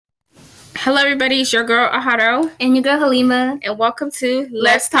Hello, everybody. It's your girl, Aharo. And your girl, Halima. And welcome to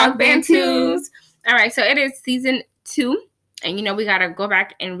Let's Talk Bantus. All right, so it is season 2. And, we got to go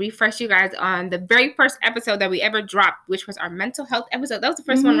back and refresh you guys on the very first episode that we ever dropped, which was our mental health episode. That was the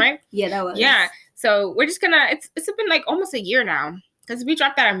 1st one, right? Yeah, that was. Yeah. So we're just going to, it's been like almost a year now because we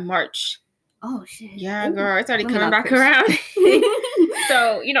dropped that in March. Oh, shit. Yeah, girl. It's already coming back around.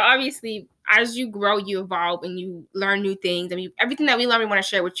 So, obviously, as you grow, you evolve and you learn new things. I mean, everything that we learn, we want to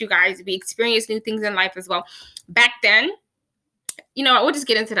share with you guys. We experience new things in life as well. Back then, we'll just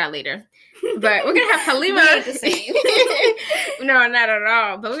get into that later. But we're going to have Halima. No, not at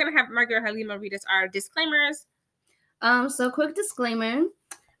all. But we're going to have my girl Halima read us our disclaimers. So quick disclaimer.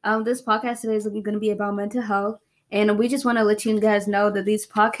 This podcast today is going to be about mental health. And we just want to let you guys know that these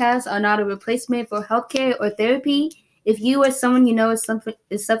podcasts are not a replacement for healthcare or therapy. If you or someone you know is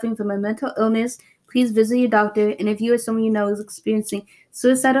suffering from a mental illness, please visit your doctor. And if you or someone you know is experiencing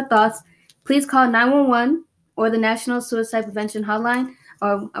suicidal thoughts, please call 911 or the National Suicide Prevention Hotline.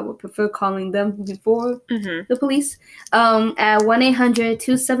 Or I would prefer calling them before the police at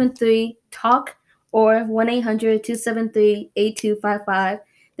 1-800-273-TALK or 1-800-273-8255.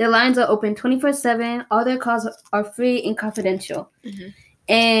 Their lines are open 24/7. All their calls are free and confidential.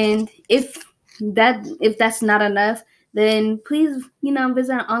 And if that's not enough, then please,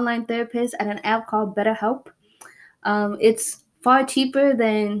 visit an online therapist at an app called BetterHelp. It's far cheaper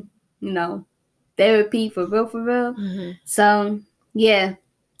than, therapy for real. So, yeah.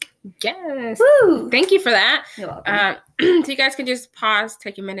 Yes. Woo! Thank you for that. You're welcome. So you guys can just pause,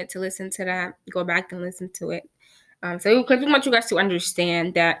 take a minute to listen to that, go back and listen to it. So because we want you guys to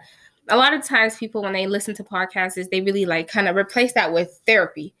understand that a lot of times people, when they listen to podcasts, they really kind of replace that with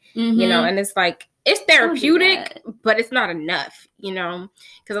therapy, and it's it's therapeutic, but it's not enough, because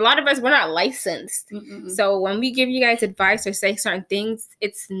a lot of us, we're not licensed. So when we give you guys advice or say certain things,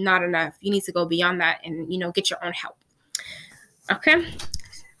 it's not enough. You need to go beyond that and, get your own help. Okay.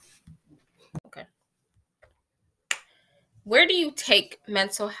 Where do you take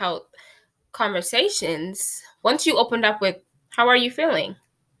mental health conversations once you opened up with, how are you feeling?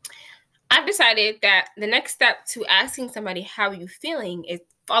 I've decided that the next step to asking somebody how you feeling is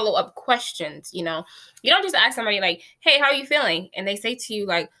follow-up questions. You don't just ask somebody hey, how are you feeling? And they say to you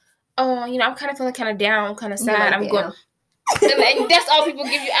oh, I'm kind of feeling kind of down, kind of sad. I'm going. And that's all people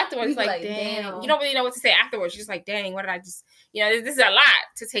give you afterwards. Damn. You don't really know what to say afterwards. You're just dang, what did I just, this is a lot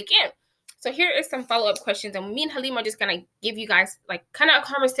to take in. So here is some follow-up questions. And me and Halima are just going to give you guys kind of a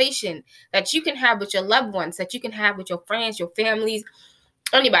conversation that you can have with your loved ones, that you can have with your friends, your families,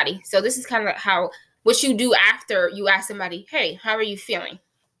 anybody. So this is kind of what you do after you ask somebody, hey, how are you feeling?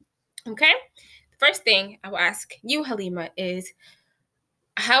 Okay. The first thing I will ask you, Halima, is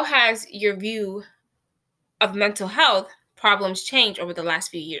how has your view of mental health problems changed over the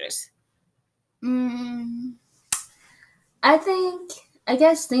last few years? I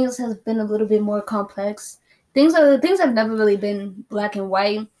guess things have been a little bit more complex. Things have never really been black and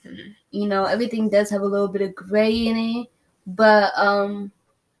white. Everything does have a little bit of gray in it. But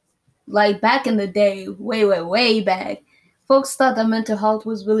back in the day, way back, folks thought that mental health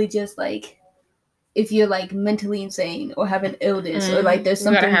was really just if you're mentally insane or have an illness or there's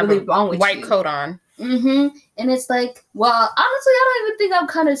something really wrong with you. White coat on. And it's well, honestly, I don't even think I'm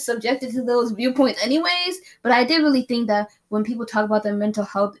kind of subjected to those viewpoints anyways, but I did really think that when people talk about their mental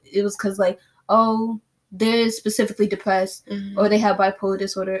health, it was because oh, they're specifically depressed or they have bipolar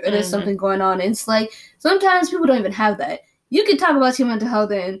disorder or there's something going on. And it's sometimes people don't even have that. You can talk about your mental health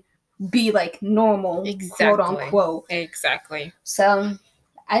and be normal, quote unquote. Exactly. So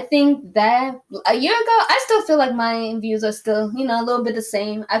I think that a year ago, I still feel my views are still, a little bit the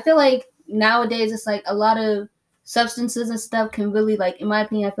same. I feel nowadays it's a lot of substances and stuff can really in my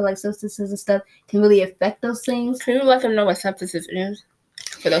opinion, I feel substances and stuff can really affect those things. Can you let them know what substances is?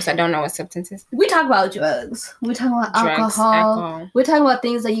 For those that don't know what substances. We talk about drugs. We talk about alcohol. We're talking about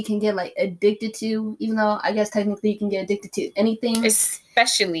things that you can get addicted to, even though I guess technically you can get addicted to anything.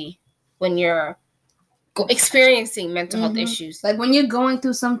 Especially when you're experiencing mental health issues. When you're going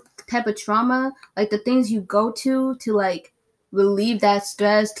through some type of trauma, the things you go to relieve that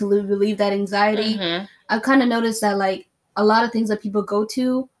stress, to relieve that anxiety. I've kind of noticed that a lot of things that people go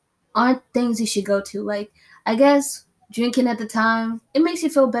to aren't things you should go to. I guess drinking at the time, it makes you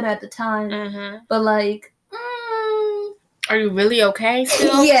feel better at the time. But are you really okay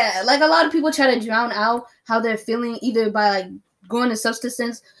still? Yeah, a lot of people try to drown out how they're feeling either by going to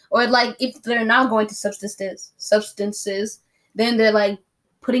substances or if they're not going to substances, then they're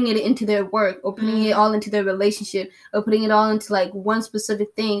putting it into their work or putting it all into their relationship or putting it all into one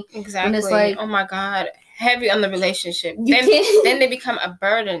specific thing. Exactly. And it's oh my God, heavy on the relationship. You can't. Then they become a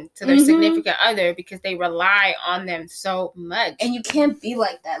burden to their significant other because they rely on them so much. And you can't be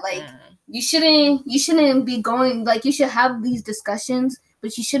like that. Like you shouldn't be going, like, you should have these discussions,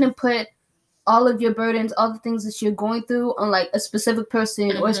 but you shouldn't put all of your burdens, all the things that you're going through on like a specific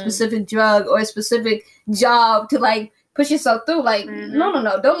person or a specific drug or a specific job to like push yourself through. Like,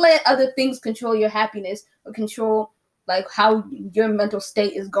 no. Don't let other things control your happiness or control like how your mental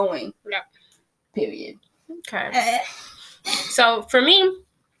state is going. Yeah. Period. Okay. So for me,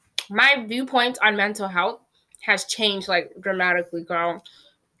 my viewpoint on mental health has changed like dramatically, girl.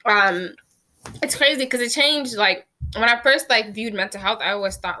 It's crazy because it changed. Like when I first like viewed mental health, I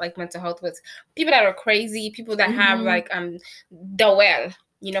always thought like mental health was people that are crazy, people that have like deuel,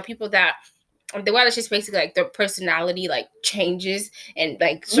 you know, people that deuel is just basically like their personality like changes, and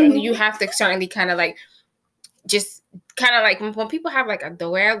like certainly you have to certainly kind of like just kind of like when people have like a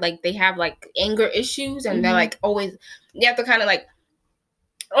deuel, like they have like anger issues, and they're like always, you have to kind of like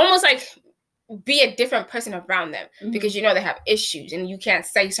almost like be a different person around them because you know they have issues and you can't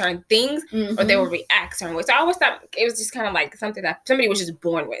say certain things or they will react certain ways. So I always thought it was just kind of like something that somebody was just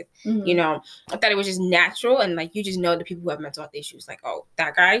born with, you know. I thought it was just natural, and like you just know the people who have mental health issues. Like, oh,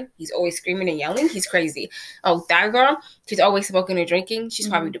 that guy, he's always screaming and yelling, he's crazy. Oh, that girl, she's always smoking and drinking, she's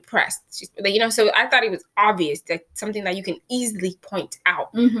probably depressed. She's, you know, so I thought it was obvious, that something that you can easily point out,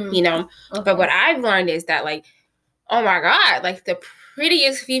 you know. But what I've learned is that like, oh my God, like the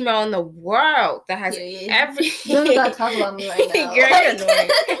prettiest female in the world that has everything. You gotta talk about me right now. You're annoying.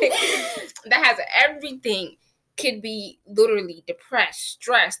 That has everything. Could be literally depressed,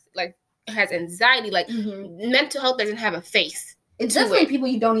 stressed, like has anxiety. Like mental health doesn't have a face. It's definitely people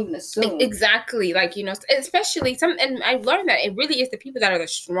you don't even assume. Exactly. Like, you know, especially and I've learned that it really is the people that are the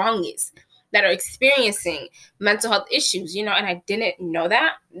strongest that are experiencing mental health issues, you know, and I didn't know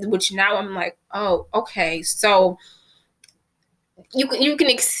that, which now I'm like, oh, okay. So you can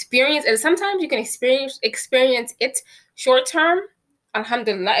experience, and sometimes you can experience it short term.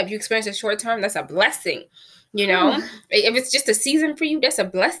 Alhamdulillah, if you experience it short term, that's a blessing. You know, if it's just a season for you, that's a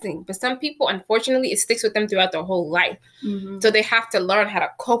blessing. But some people, unfortunately, it sticks with them throughout their whole life. So they have to learn how to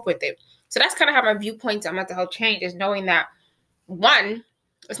cope with it. So that's kind of how my viewpoint on mental health changed, is knowing that, one,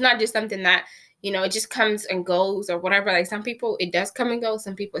 it's not just something that, you know, it just comes and goes or whatever. Like some people, it does come and go.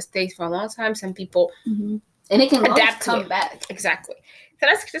 Some people, it stays for a long time. Some people... And it can adapt, come back. Exactly. So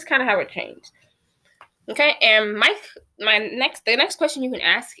that's just kind of how it changed. Okay, and the next question you can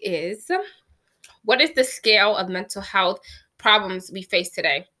ask is, what is the scale of mental health problems we face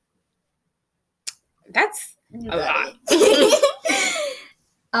today? That's a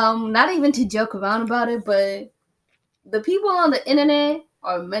lot. Not even to joke around about it, but the people on the internet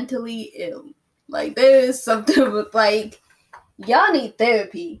are mentally ill. Like, there is something with, like, y'all need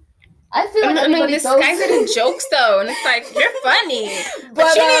therapy. I feel like this guy's in jokes though, and it's like, you're funny,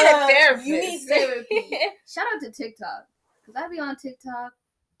 but you need a therapist. You need therapy. Shout out to TikTok, because I be on TikTok,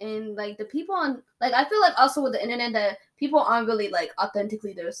 and like the people on, like, I feel like also with the internet that people aren't really like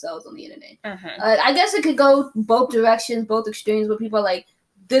authentically themselves on the internet. I guess it could go both directions, both extremes, where people are like,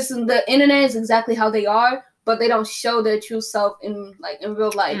 this and the internet is exactly how they are, but they don't show their true self in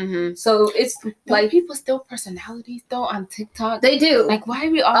real life. So it's like, people still personalities though on TikTok. They do. Like, why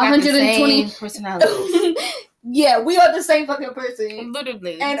are we all 120 personalities? Yeah, we are the same fucking person.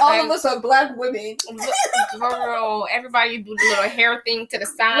 Literally. And all of us are black women. Girl, everybody do the little hair thing to the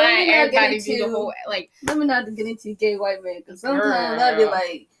side. Everybody do the whole, like... Let me not get into gay white men, because sometimes I'd be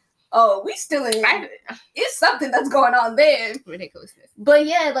like, oh, we still in... It's something that's going on there. Ridiculousness. But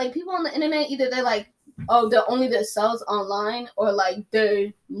yeah, like, people on the internet, either they're like, oh, they're only themselves online, or like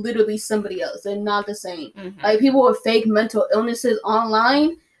they're literally somebody else. They're not the same. Like, people with fake mental illnesses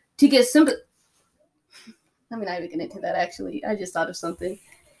online to get sympathy. Let me not even get into that, actually. I just thought of something.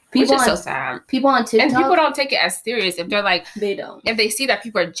 People are so sad. People on TikTok. And people don't take it as serious if they're like... They don't. If they see that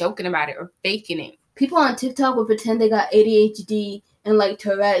people are joking about it or faking it. People on TikTok will pretend they got ADHD and like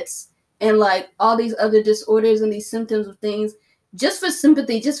Tourette's and like all these other disorders and these symptoms of things, just for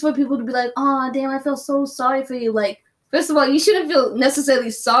sympathy, just for people to be like, oh, damn, I feel so sorry for you. Like, first of all, you shouldn't feel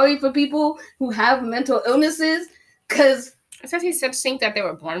necessarily sorry for people who have mental illnesses, because... It's such a thing that they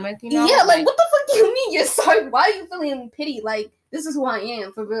were born with, you know? Yeah, like, what the fuck do you mean you're sorry? Why are you feeling pity? Like, this is who I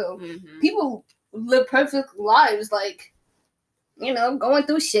am, for real. People live perfect lives, like, you know, going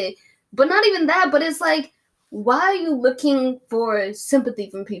through shit. But not even that, but it's like, why are you looking for sympathy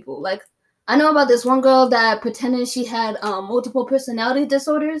from people? Like, I know about this one girl that pretended she had multiple personality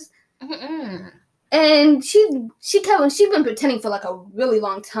disorders, and she's been pretending for like a really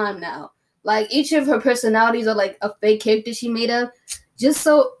long time now. Like, each of her personalities are like a fake character she made up, just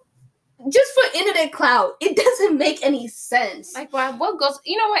so just for internet clout. It doesn't make any sense. Like, what goes?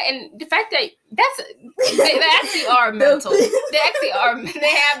 You know what? And the fact that they actually are mental. They actually are. They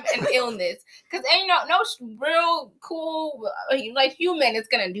have an illness. Because ain't no real cool like human is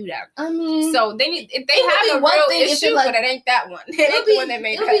gonna do that. I mean, so they need if they have a real issue, but it ain't that one. It ain't the one they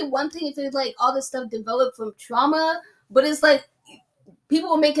made. It would be one thing if it's like all this stuff developed from trauma, but it's like people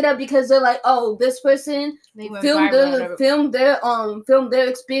will make it up because they're like, oh, this person filmed their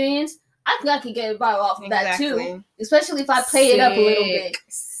experience. I think I could get viral off of that too, especially if I play it up a little bit.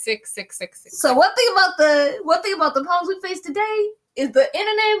 Sick. So one thing about the problems we face today is the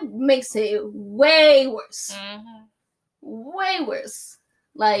internet makes it way worse. Mm-hmm. Way worse.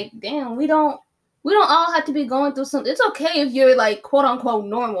 Like, damn, we don't all have to be going through something. It's okay if you're like quote unquote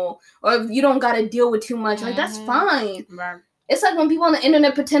normal or if you don't gotta deal with too much. Like, that's fine. Right. It's like when people on the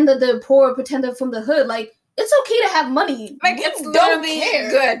internet pretend that they're poor, pretend they're from the hood. Like, it's okay to have money. Like, it's literally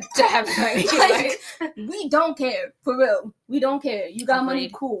good to have money. Like, we don't care. For real. We don't care. You got money,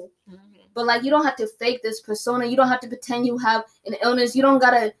 cool. Mm-hmm. But, like, you don't have to fake this persona. You don't have to pretend you have an illness. We don't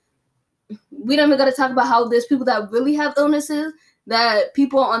even gotta talk about how there's people that really have illnesses that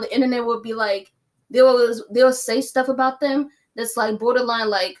people on the internet will be like, they'll say stuff about them that's, like, borderline,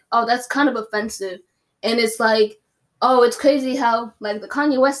 like, oh, that's kind of offensive. And it's like, oh, it's crazy how, like, the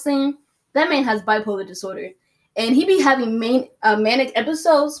Kanye West thing, that man has bipolar disorder. And he be having manic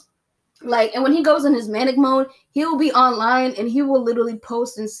episodes. Like, and when he goes in his manic mode, he will be online and he will literally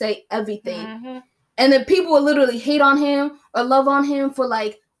post and say everything. Mm-hmm. And then people will literally hate on him or love on him for,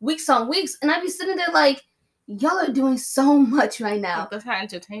 like, weeks on weeks. And I'd be sitting there like, y'all are doing so much right now. That's not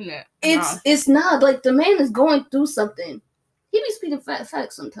entertainment. It's not. Like, the man is going through something. He be speaking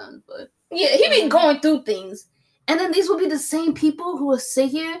facts sometimes, but yeah, he be going through things. And then these will be the same people who will sit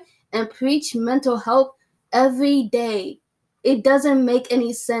here and preach mental health every day. It doesn't make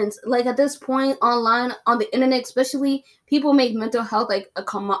any sense. Like, at this point, online, on the internet especially, people make mental health like a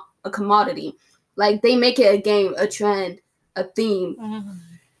commodity. Like, they make it a game, a trend, a theme. Mm-hmm.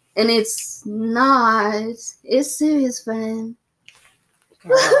 And it's not. It's serious, friend.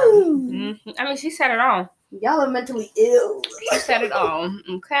 Mm-hmm. I mean, she said it all. Y'all are mentally ill. She said it all.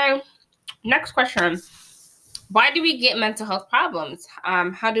 Okay. Next question. Why do we get mental health problems?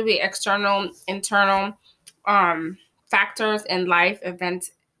 How do we internal factors and life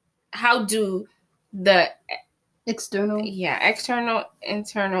events? How do the external,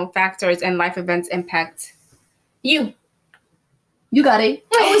 internal factors and life events impact you? You got it.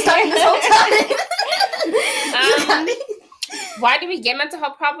 I was talking this whole time. You got it. Why do we get mental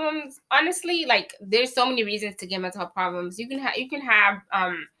health problems? Honestly, like, there's so many reasons to get mental health problems. You can have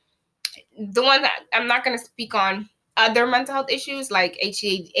the one that I'm not going to speak on other mental health issues like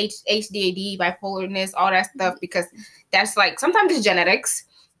HDAD, bipolarness, all that stuff, because that's like sometimes it's genetics,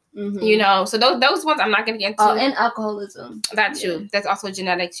 you know. So those ones I'm not going to get into. And alcoholism. That's true. That's also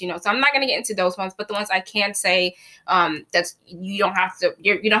genetics, you know. So I'm not going to get into those ones, but the ones I can say that you don't have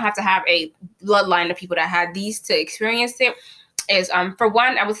to have a bloodline of people that had these to experience it is for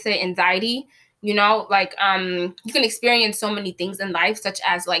one, I would say anxiety. You know, like you can experience so many things in life, such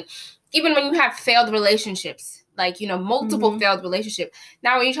as like even when you have failed relationships, like, you know, multiple failed relationships.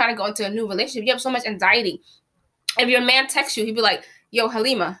 Now when you're trying to go into a new relationship, you have so much anxiety. If your man texts you, he'd be like, yo,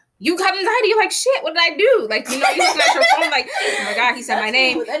 Halima, you have anxiety. You're like, shit, what did I do? Like, you know, you're looking at your phone like, oh my God, he said my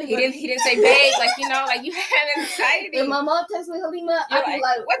name. He didn't say babe. Like, you know, like you have anxiety. If my mom texts me Halima, I'd be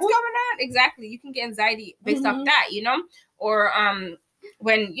like, what's going on? Exactly. You can get anxiety based off that, you know? Or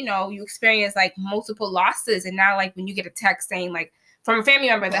when, you know, you experience like multiple losses, and now like when you get a text saying like from a family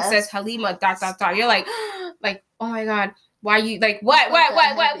member that says Halima ... you're like, oh my God, why you like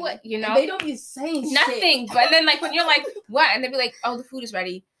what, you know? And they don't be saying nothing. But then like when you're like, what? And they'll be like, oh, the food is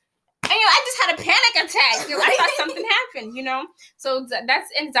ready. And, you know, I just had a panic attack. You know, I thought something happened, you know? So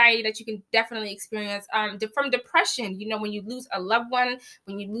that's anxiety that you can definitely experience. From depression, you know, when you lose a loved one,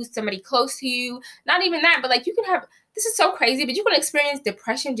 when you lose somebody close to you, not even that, but like you can have, this is so crazy, but you can experience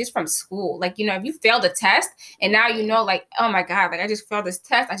depression just from school. Like, you know, if you failed a test and now you know, like, oh my God, like I just failed this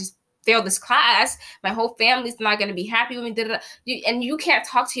test. I just failed this class. My whole family's not going to be happy with me. And you can't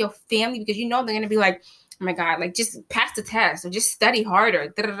talk to your family because you know they're going to be like, oh my God, like just pass the test or just study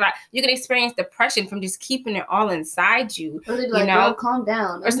harder. You can experience depression from just keeping it all inside you. Or like, you know, calm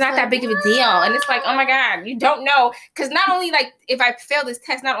down. Or it's not that big of a deal. And it's like, oh my God, you don't know. Because not only like if I fail this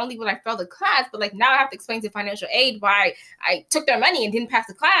test, not only will I fail the class, but like now I have to explain to financial aid why I took their money and didn't pass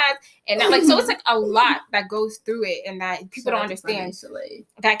the class. And not, like, so it's like a lot that goes through it and that people don't understand.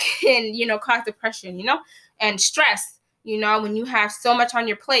 That can, you know, cause depression, you know, and stress. You know, when you have so much on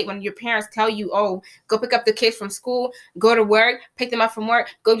your plate, when your parents tell you, oh, go pick up the kids from school, go to work, pick them up from work,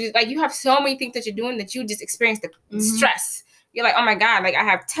 go do, like, you have so many things that you're doing that you just experience the stress. You're like, oh my God, like I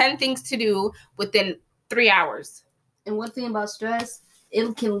have 10 things to do within 3 hours. And one thing about stress,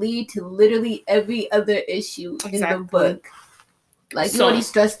 it can lead to literally every other issue in the book. Like, you're already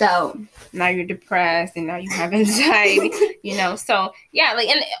stressed out. Now you're depressed, and now you have anxiety, you know? So, yeah, like,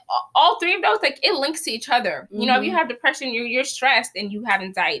 and all three of those, like, it links to each other. You know, if you have depression, you're stressed, and you have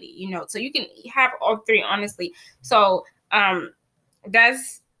anxiety, you know? So you can have all three, honestly. So,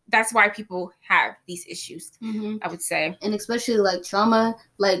 that's why people have these issues, I would say. And especially, like, trauma,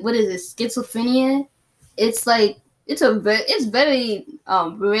 like, what is it, schizophrenia? It's, like, it's very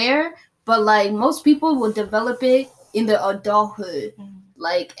rare, but, like, most people will develop it in their adulthood,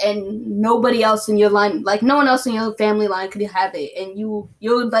 like, and nobody else in your line, like, no one else in your family line could have it, and you'll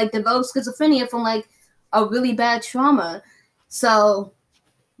like develop schizophrenia from like a really bad trauma. So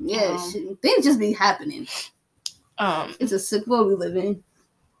yeah, things just be happening. It's a sick world we live in.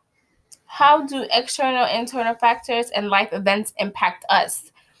 How do external and internal factors and life events impact us?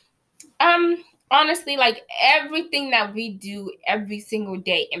 Honestly, like, everything that we do every single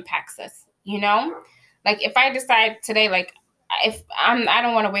day impacts us, you know? Like, if I decide today, like, if I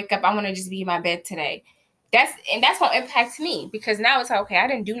don't want to wake up, I want to just be in my bed today. That's what impacts me, because now it's like, okay, I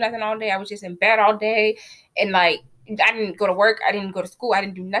didn't do nothing all day. I was just in bed all day, and like, I didn't go to work. I didn't go to school. I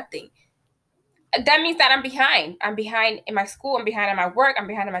didn't do nothing. That means that I'm behind. I'm behind in my school. I'm behind in my work. I'm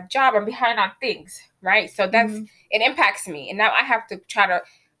behind in my job. I'm behind on things, right? So that's it impacts me, and now I have to try to,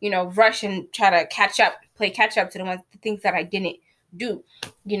 you know, rush and try to play catch up to the things that I didn't do.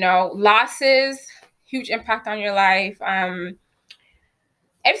 You know, losses. Huge impact on your life.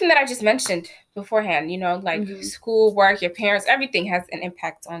 Everything that I just mentioned beforehand, you know, like school, work, your parents, everything has an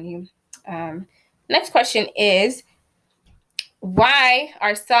impact on you. Next question is, why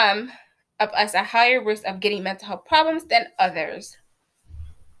are some of us at higher risk of getting mental health problems than others?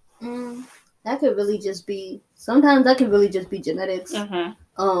 That could really just be, sometimes that could really just be genetics.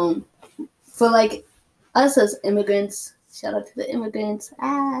 For like us as immigrants, shout out to the immigrants.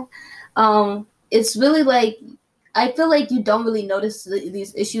 It's really like, I feel like you don't really notice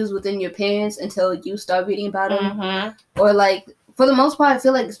these issues within your parents until you start reading about them. Or like, for the most part, I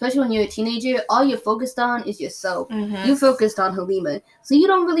feel like, especially when you're a teenager, all you're focused on is yourself. You focused on Halima. So you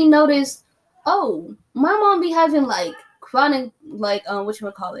don't really notice, oh, my mom be having like chronic, like,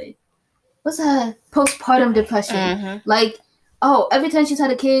 whatchamacallit? What's that? Postpartum depression. Like, oh, every time she's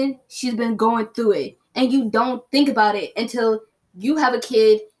had a kid, she's been going through it. And you don't think about it until you have a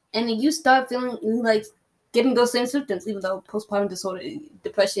kid, and then you start feeling like getting those same symptoms, even though postpartum disorder,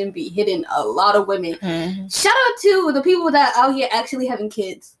 depression be hitting a lot of women. Shout out to the people that are out here actually having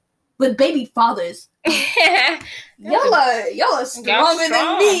kids with baby fathers. Y'all are stronger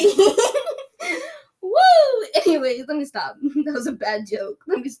than me. Woo! Anyways, let me stop. That was a bad joke.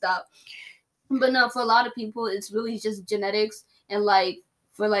 Let me stop. But no, for a lot of people, it's really just genetics. And like,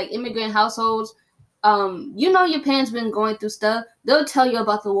 for like immigrant households, you know, your parents been going through stuff. They'll tell you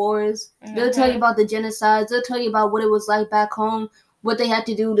about the wars. They'll tell you about the genocides. They'll tell you about what it was like back home, what they had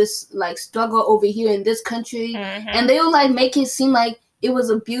to do to like struggle over here in this country, and they'll like make it seem like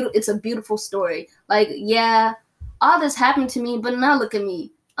it's a beautiful story. Like, yeah, all this happened to me, but now look at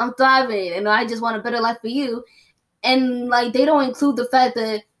me, I'm thriving, and I just want a better life for you. And like, they don't include the fact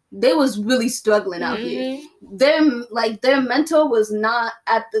that they was really struggling out here. Their mentor was not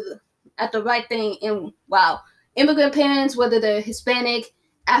at the right thing. And wow, immigrant parents, whether they're Hispanic,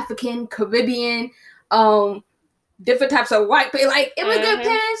 African, Caribbean, different types of white people, like immigrant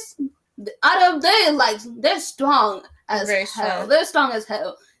parents, they're strong as hell. They're strong as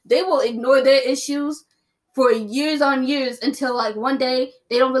hell. They will ignore their issues for years on years until like one day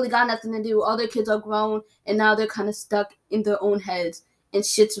they don't really got nothing to do. All their kids are grown, and now they're kind of stuck in their own heads, and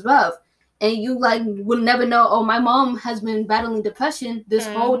shit's rough. And you like will never know, oh, my mom has been battling depression this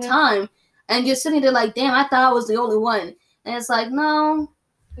whole time. And you're sitting there like, damn, I thought I was the only one. And it's like, no.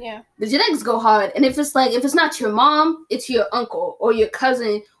 Yeah. The genetics go hard. And if it's not your mom, it's your uncle or your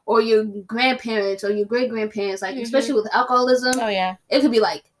cousin or your grandparents or your great-grandparents. Like, especially with alcoholism. Oh, yeah. It could be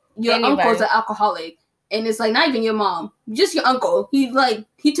like, your uncle's an alcoholic. And it's like, not even your mom. Just your uncle.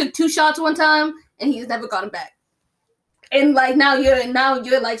 He took 2 shots one time, and he's never gotten back. And like now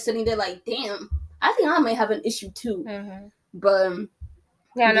you're like sitting there like, damn, I think I may have an issue too. But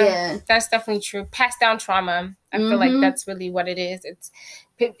yeah, that's definitely true. Passed down trauma. I feel like that's really what it is. It's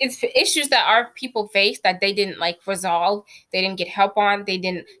issues that our people face that they didn't like resolve. They didn't get help on.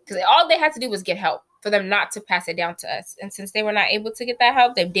 Because all they had to do was get help. for them not to pass it down to us. And since they were not able to get that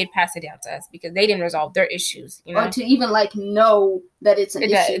help, they did pass it down to us because they didn't resolve their issues, you know? Or to even, like, know that it's an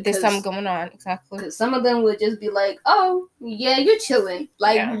issue. There's something going on, exactly. Because some of them would just be like, oh, yeah, you're chilling.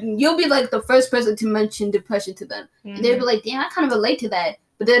 Like, you'll be, like, the first person to mention depression to them. Mm-hmm. And they'll be like, damn, I kind of relate to that.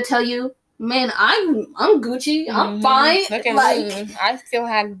 But they'll tell you, man, I'm Gucci. I'm fine. Look at me.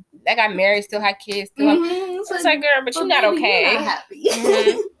 I got married, still had kids. Still it's like, girl, but you're not okay. You're not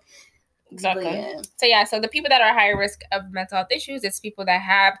happy. Exactly. So the people that are higher risk of mental health issues, it's people that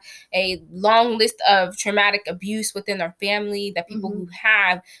have a long list of traumatic abuse within their family, the people who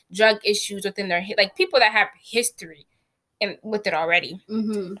have drug issues within their, like people that have history with it already.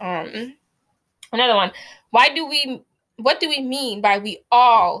 Another one. What do we mean by we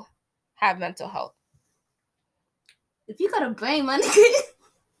all have mental health? If you got a brain, my nigga,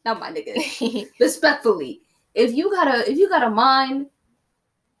 not my nigga, respectfully, if you got a mind,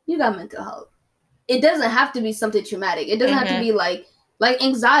 you got mental health. It doesn't have to be something traumatic. It doesn't have to be like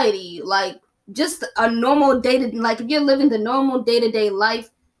anxiety, like just a normal like if you're living the normal day-to-day life,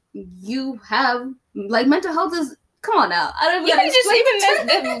 you have like mental health is. Come on now. I don't even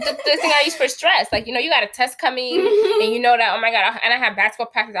the thing I use for stress. Like, you know, you got a test coming and you know that, oh my God, and I have basketball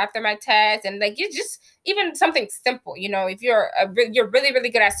practice after my test. And like, it's just even something simple, you know, if you're really,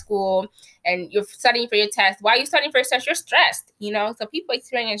 really good at school and you're studying for your test, while you're studying for your test, you're stressed, you know? So people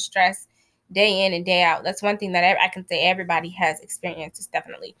experience stress day in and day out. That's one thing that I can say everybody has experienced is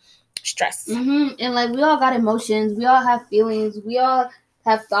definitely stress. And like, we all got emotions. We all have feelings. We all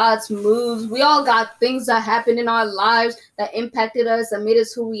have thoughts, moods. We all got things that happened in our lives that impacted us, that made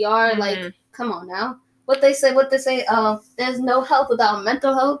us who we are. Like, come on now. What they say, there's no health without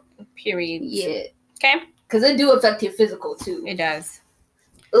mental health. Period. Yeah. Okay. Because it do affect your physical, too. It does.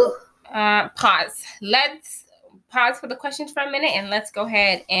 Ugh. Pause. Let's pause for the questions for a minute, and let's go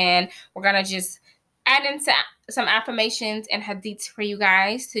ahead and we're going to just add in some affirmations and hadiths for you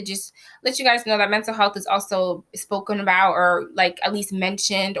guys to just let you guys know that mental health is also spoken about or like at least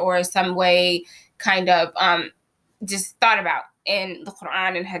mentioned or some way kind of just thought about in the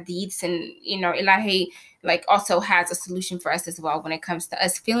Quran and hadiths. And, you know, Ilahi like also has a solution for us as well when it comes to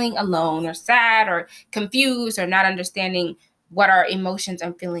us feeling alone or sad or confused or not understanding what our emotions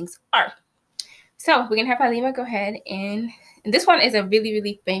and feelings are. So we're going to have Halima go ahead and this one is a really,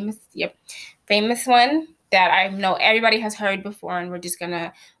 really famous one that I know everybody has heard before, and we're just going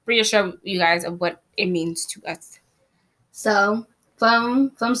to reassure you guys of what it means to us. So,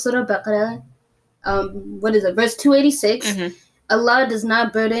 from Surah Baqarah, what is it, verse 286, Allah does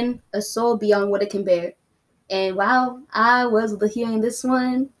not burden a soul beyond what it can bear. And wow, I was hearing this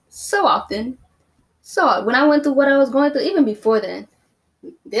one so often. So, when I went through what I was going through, even before then,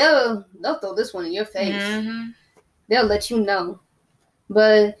 they'll throw this one in your face. They'll let you know.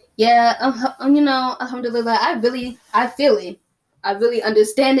 But yeah, you know, alhamdulillah, I feel it. I really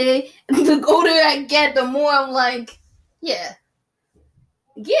understand it. And the older I get, the more I'm like, yeah.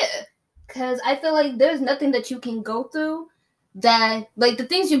 Because I feel like there's nothing that you can go through that, like, the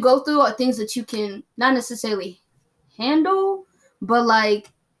things you go through are things that you can not necessarily handle, but, like,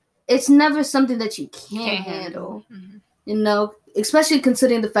 it's never something that you can't handle. You know, especially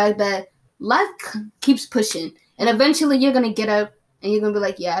considering the fact that life keeps pushing. And eventually you're going to get up and you're going to be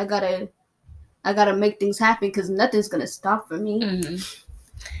like, yeah, I gotta make things happen because nothing's going to stop for me.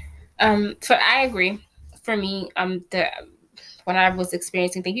 So I agree. For me, when I was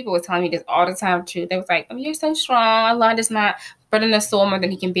experiencing things, people were telling me this all the time too. They was like, you're so strong. Allah does not burden a soul more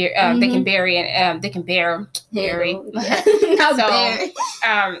than he can bear. They can bury and they can bear. Bury.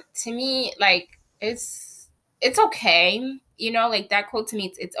 To me, like, it's okay. You know, like that quote to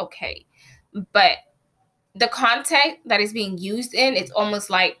me, it's okay. But the context that is being used in, it's almost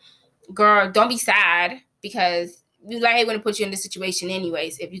like, girl, don't be sad because you like going to put you in this situation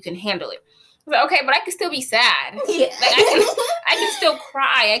anyways if you can handle it. Like, okay, but I can still be sad. Yeah. Like I can still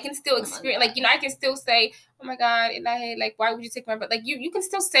cry. I can still experience, like, you know, I can still say, oh my God, Ilahi, like, why would you take my butt? Like, you can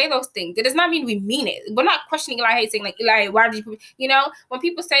still say those things. It does not mean we mean it. We're not questioning Ilahi, saying like, Ilahi, why did you, you know, when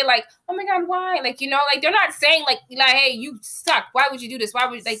people say like, oh my God, why? Like, you know, like they're not saying like, Ilahi, you suck. Why would you do this? Why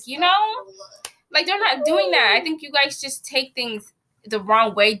would, like, you know, like they're not doing that. I think you guys just take things the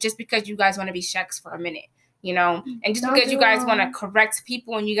wrong way just because you guys want to be sheikhs for a minute. You know, and just because you guys want to correct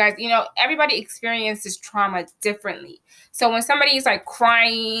people and you guys, you know, everybody experiences trauma differently. So when somebody is like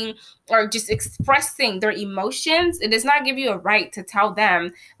crying or just expressing their emotions, it does not give you a right to tell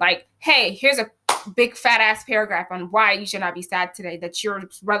them like, hey, here's a big fat ass paragraph on why you should not be sad today that your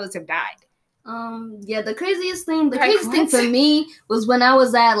relative died. Yeah, the craziest thing for me was when I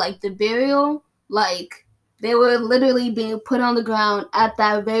was at like the burial, like They were literally being put on the ground at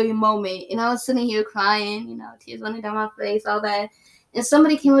that very moment. And I was sitting here crying, tears running down my face, all that. And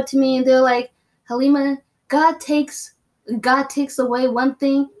somebody came up to me and they're like, Halima, God takes away one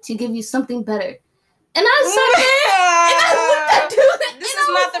thing to give you something better. And I sat there and I looked at dude. This is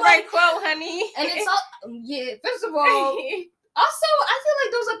not the right quote, honey. And it's all, first of all, also, I feel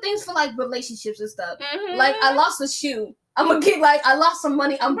like those are things for, like, relationships and stuff. Mm-hmm. Like, I lost a shoe. I'm gonna get, like, I lost some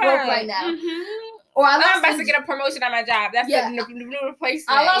money. I'm broke right now. Mm-hmm. Or I'm about to get a promotion at my job. That's the new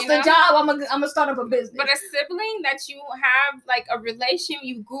replacement. I lost a job. I'm gonna start up a business. But a sibling that you have, like, a relation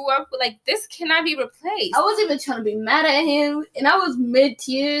you grew up with, like, this cannot be replaced. I wasn't even trying to be mad at him, and I was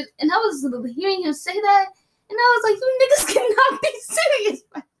mid-tears, and I was hearing him say that, and I was like, you niggas cannot be serious.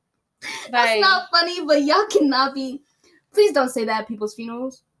 That's not funny, but y'all cannot be. Please don't say that at people's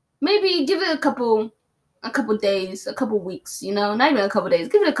funerals. Maybe give it a couple days, a couple weeks, not even a couple days.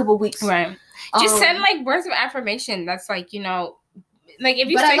 Give it a couple weeks. Right. Just send, like, words of affirmation. That's, like, like, if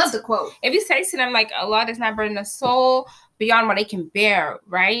you I love the quote. If you say to them, like, Allah does not burden a soul beyond what they can bear,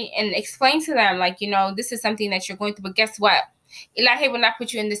 right? And explain to them, like, this is something that you're going through, but guess what? Ilahi will not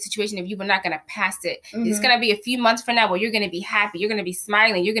put you in this situation if you were not going to pass it. Mm-hmm. It's going to be a few months from now where you're going to be happy. You're going to be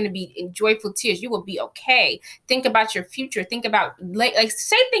smiling. You're going to be in joyful tears. You will be okay. Think about your future. Think about, like,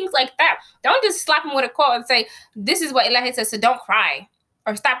 say things like that. Don't just slap them with a quote and say, this is what Ilahi says, so don't cry.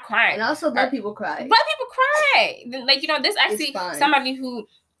 Or stop crying. And also let people cry. Let people cry. Like, this actually somebody who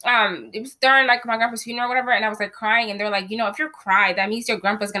it was during, like, my grandpa's funeral or whatever, and I was, like, crying, and they're like, if you're crying, that means your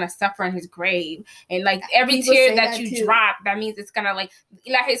grandpa's gonna suffer in his grave. And, like, every people tear that you drop, that means it's gonna, like,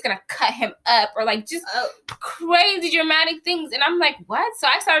 Ilahi's gonna cut him up, or, like, just crazy dramatic things. And I'm like, what? So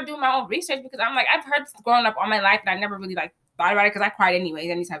I started doing my own research because I'm like, I've heard this growing up all my life, and I never really, like, thought about it because I cried anyways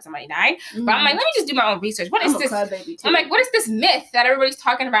anytime somebody died. Mm-hmm. But I'm like, let me just do my own research. What is this? I'm like, what is this myth that everybody's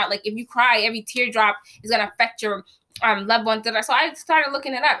talking about? Like, if you cry, every teardrop is gonna affect your loved ones. So I started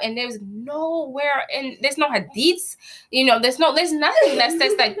looking it up, and there's nowhere, and there's no hadiths. There's nothing that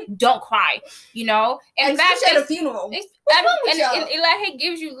says that don't cry. And that's at a funeral. And Ilahi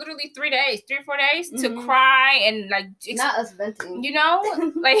gives you literally 3 or 4 days to cry and, like, not us venting.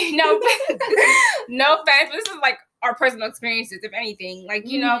 Like, no offense. This is, like, our personal experiences, if anything, like,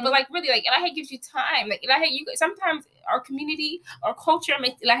 but, like, really, like, Ilahi gives you time. Like, Ilahi, sometimes our community, our culture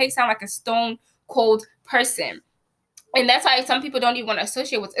makes Ilahi sound like a stone cold person. And that's why some people don't even want to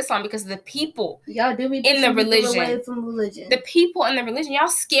associate with Islam, because of the people in the religion. The people in the religion, y'all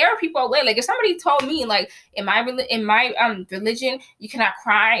scare people away. Like, if somebody told me, like, in my religion, you cannot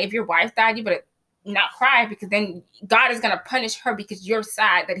cry. If your wife died, you better not cry, because then God is gonna punish her because you're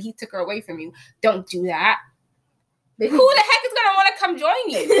sad that He took her away from you. Don't do that. Who the heck is gonna want to come join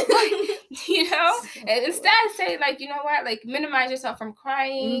you? And instead say, like, you know what, like, minimize yourself from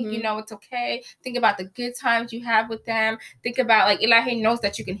crying. Mm-hmm. It's okay. Think about the good times you have with them. Think about, like, Ilahi knows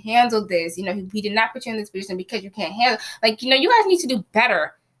that you can handle this. He did not put you in this position because you can't handle. Like, you guys need to do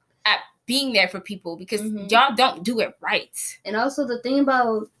better at being there for people, because y'all don't do it right. And also the thing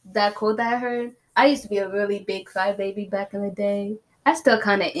about that quote that I heard, I used to be a really big crybaby back in the day. I still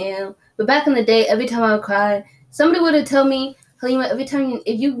kind of am, but back in the day, every time I would cry, somebody would have told me, Halima, every time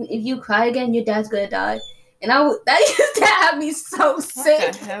if you cry again, your dad's gonna die. And that used to have me so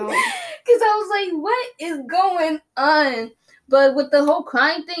sick. Because I was like, what is going on? But with the whole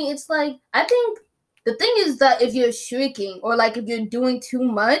crying thing, it's like, I think the thing is that if you're shrieking, or, like, if you're doing too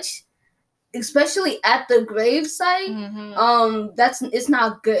much, especially at the gravesite, it's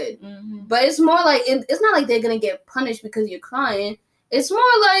not good. Mm-hmm. But it's more like, it's not like they're gonna get punished because you're crying. It's more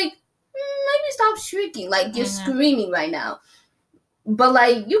like, maybe stop shrieking, like, you're screaming right now. But,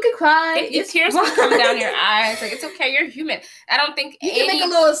 like, you can cry. Your tears can come down your eyes. Like, it's okay. You're human. I don't think you can make a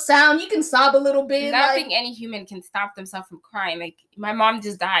little sound. You can sob a little bit. I don't think any human can stop themselves from crying. Like, my mom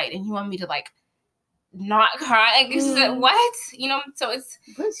just died, and you want me to, like, not cry? Like, what? So it's,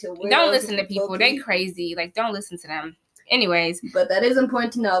 don't listen to people. They crazy. Like, don't listen to them. Anyways. But that is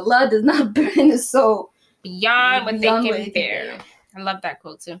important to know. Allah does not burn the soul beyond what they can bear. I love that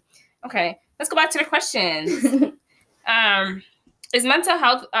quote too. Okay, let's go back to the questions. Is mental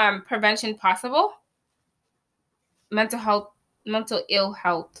health prevention possible? Mental ill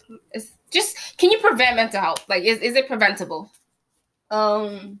health. Can you prevent mental health? Like, is it preventable?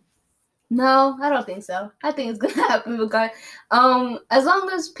 No, I don't think so. I think it's gonna happen regardless. As long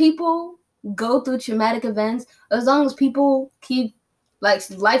as people go through traumatic events, as long as people keep, like,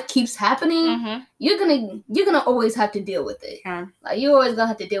 life keeps happening, you're gonna always have to deal with it. Like, you're always gonna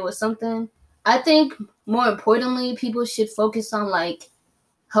have to deal with something. I think more importantly, people should focus on, like,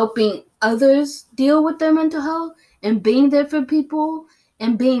 helping others deal with their mental health and being there for people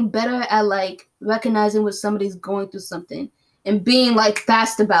and being better at, like, recognizing when somebody's going through something and being like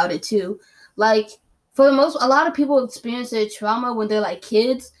fast about it too. Like for the most, a lot of people experience their trauma when they're like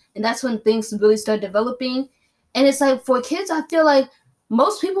kids, and that's when things really start developing. And it's like for kids, I feel like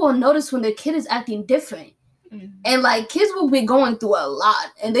most people will notice when their kid is acting different. Mm-hmm. And like kids will be going through a lot,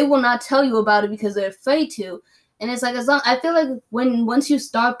 and they will not tell you about it because they're afraid to. And it's like I feel like once you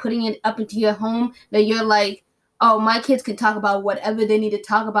start putting it up into your home, that you're like, oh, my kids can talk about whatever they need to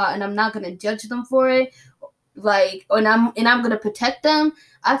talk about, and I'm not gonna judge them for it. Like, and I'm gonna protect them.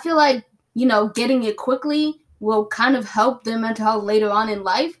 I feel like, you know, getting it quickly will kind of help their mental health later on in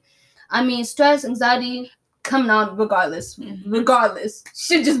life. I mean, stress, anxiety, coming on regardless. Mm-hmm. Regardless,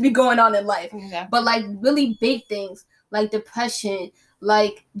 should just be going on in life. Yeah. But like really big things like depression,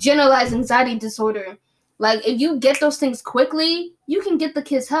 like generalized anxiety disorder. Like, if you get those things quickly, you can get the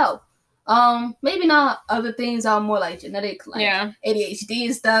kids help. Maybe not other things are more like genetic, like ADHD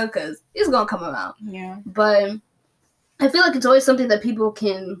and stuff, because it's going to come around. Yeah. But I feel like it's always something that people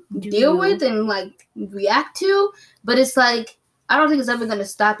can deal with and, like, react to. But it's like, I don't think it's ever going to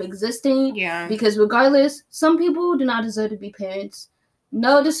stop existing. Yeah. Because regardless, some people do not deserve to be parents.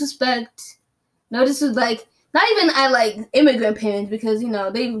 No disrespect. No, this is like, not even at, like, immigrant parents, because, you know,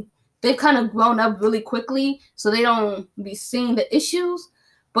 they've kind of grown up really quickly, so they don't be seeing the issues.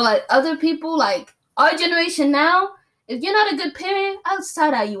 But like other people, like our generation now, if you're not a good parent, I'll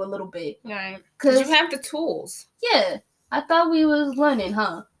side at you a little bit. Right. Because you have the tools. Yeah. I thought we was learning,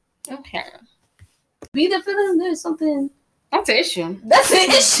 huh? Okay. Be the feeling there's something. That's an issue. That's an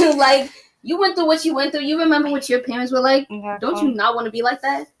issue. Like, you went through what you went through. You remember what your parents were like. Exactly. Don't you not want to be like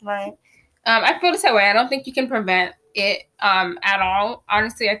that? Right. I feel the same way. I don't think you can prevent it at all.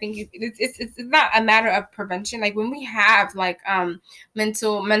 Honestly, I think it's not a matter of prevention. Like when we have like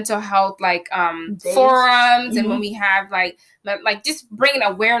mental health like forums, mm-hmm. and when we have like just bringing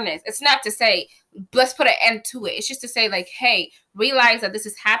awareness. It's not to say let's put an end to it. It's just to say like, hey, realize that this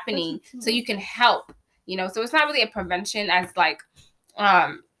is happening so you can help. You know, so it's not really a prevention as like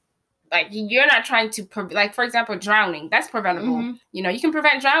you're not trying to, like, for example, drowning. That's preventable. Mm-hmm. You know, you can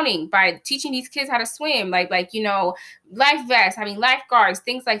prevent drowning by teaching these kids how to swim. Like you know, life vests, having lifeguards,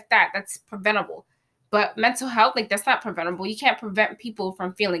 things like that. That's preventable. But mental health, like, that's not preventable. You can't prevent people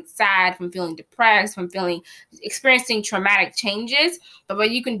from feeling sad, from feeling depressed, from experiencing traumatic changes. But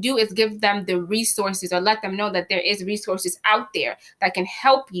what you can do is give them the resources, or let them know that there is resources out there that can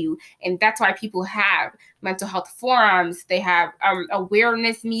help you. And that's why people have mental health forums. They have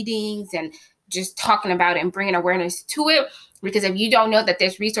awareness meetings and just talking about it and bringing awareness to it. Because if you don't know that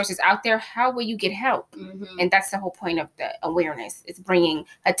there's resources out there, how will you get help? Mm-hmm. And that's the whole point of the awareness. It's bringing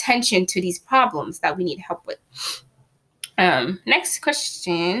attention to these problems that we need help with. Next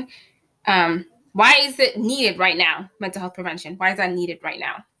question. Why is it needed right now, mental health prevention? Why is that needed right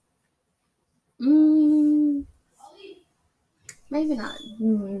now? Maybe not. I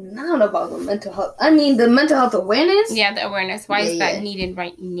don't know about the mental health. I mean, the mental health awareness? Yeah, the awareness. Why is that needed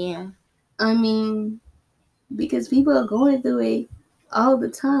right now? I mean, because people are going through it all the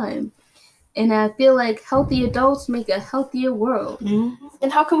time. And I feel like healthy adults make a healthier world. Mm-hmm.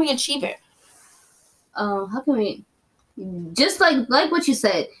 And how can we achieve it? How can we? Just like what you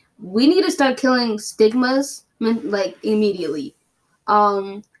said, we need to start killing stigmas, like, immediately.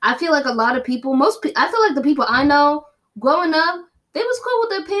 I feel like a lot of people, I feel like the people I know growing up, they was cool with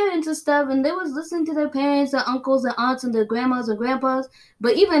their parents and stuff, and they was listening to their parents, their uncles, their aunts, and their grandmas and grandpas.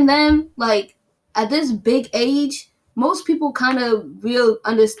 But even then, like, at this big age, most people kind of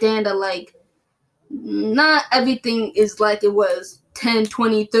understand that, like, not everything is like it was 10,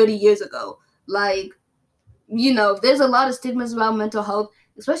 20, 30 years ago. Like, you know, there's a lot of stigmas about mental health,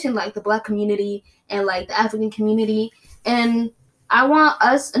 especially in, like, the Black community and, like, the African community. And I want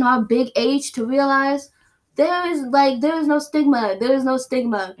us in our big age to realize there is no stigma. There is no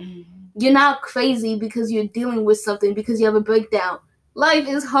stigma. Mm-hmm. You're not crazy because you're dealing with something, because you have a breakdown. Life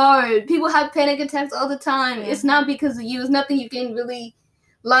is hard. People have panic attacks all the time. Mm-hmm. It's not because of you. It's nothing you can really,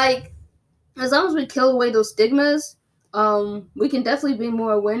 like, as long as we kill away those stigmas, we can definitely bring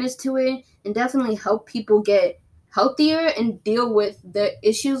more awareness to it and definitely help people get healthier and deal with their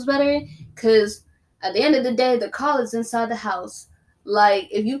issues better. Because at the end of the day, the call is inside the house. Like,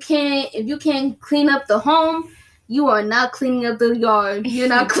 if you can't clean up the home, you are not cleaning up the yard. You're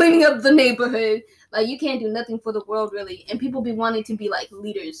not cleaning up the neighborhood. Like, you can't do nothing for the world, really. And people be wanting to be, like,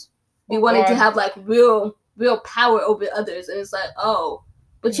 leaders. Be wanting to have, like, real power over others. And it's like, oh,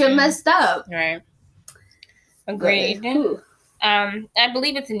 but you're messed up. Right. Agreed. I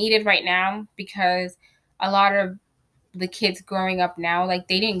believe it's needed right now because a lot of the kids growing up now, like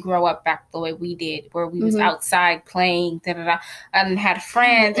they didn't grow up back the way we did, where we was outside playing, and had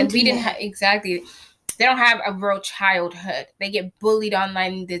friends, and we didn't have exactly. They don't have a real childhood. They get bullied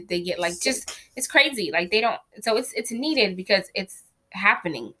online. They get like just it's crazy. Like they don't. So it's needed because it's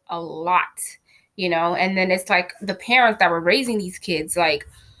happening a lot, you know. And then it's like the parents that were raising these kids, like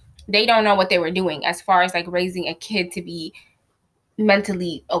they don't know what they were doing as far as like raising a kid to be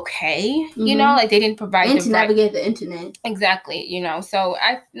mentally okay, you know, like they didn't provide and to navigate the internet. Exactly, you know. So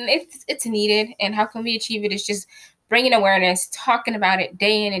it's needed, and how can we achieve it? It's just bringing awareness, talking about it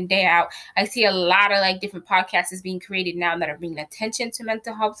day in and day out. I see a lot of like different podcasts being created now that are bringing attention to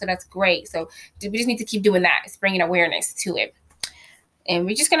mental health, so that's great. So we just need to keep doing that. It's bringing awareness to it. And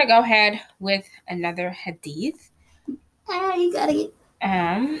we're just gonna go ahead with another hadith. You got it.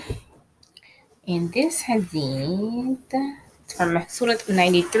 In this hadith from Surah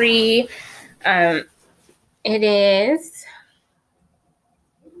 93, it is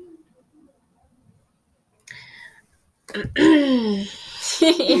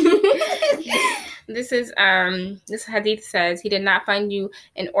this hadith says, he did not find you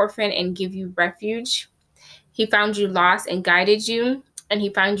an orphan and give you refuge. He found you lost and guided you, and he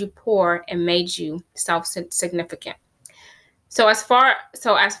found you poor and made you self-significant. So as far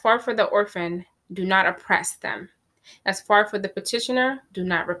for the orphan, do not oppress them. As far for the petitioner, do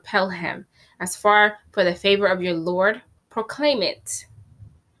not repel him. As far for the favor of your Lord, proclaim it.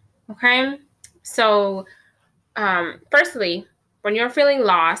 Okay? So, firstly, when you're feeling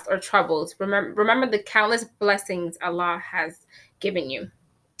lost or troubled, remember the countless blessings Allah has given you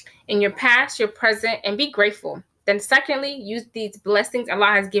in your past, your present, and be grateful. Then secondly, use these blessings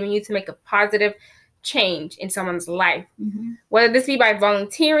Allah has given you to make a positive change in someone's life. Whether this be by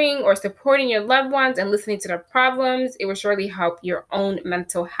volunteering or supporting your loved ones and listening to their problems, it will surely help your own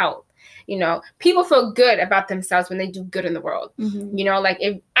mental health. You know, people feel good about themselves when they do good in the world. You know, like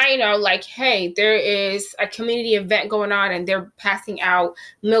if I know, like, hey, there is a community event going on and they're passing out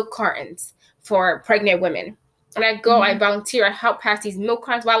milk cartons for pregnant women. And I go, I volunteer, I help pass these milk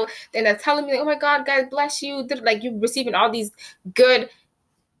cartons while then they're telling me, like, oh my God, God bless you. Like you're receiving all these good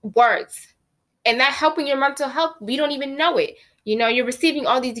words. And that helping your mental health, we don't even know it. You know, you're receiving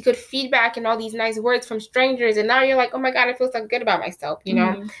all these good feedback and all these nice words from strangers. And now you're like, oh my God, I feel so good about myself. You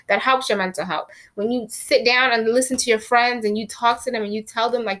know, that helps your mental health. When you sit down and listen to your friends and you talk to them and you tell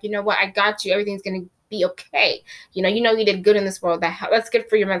them, like, you know what, I got you. Everything's going to be okay. You know you did good in this world. That's good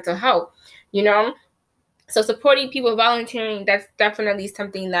for your mental health, you know. So supporting people, volunteering, that's definitely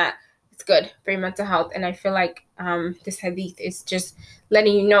something that is good for your mental health. And I feel like this hadith is just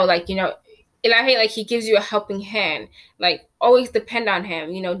letting you know, like, you know, Ilahi, like he gives you a helping hand. Like always depend on him.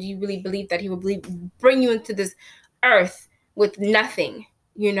 You know, do you really believe that he will bring you into this earth with nothing?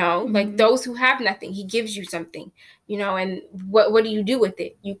 You know, like those who have nothing, he gives you something. You know, and what do you do with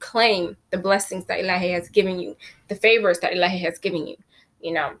it? You claim the blessings that Ilahi has given you, the favors that Ilahi has given you.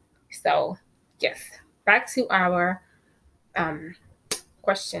 You know, so yes. Back to our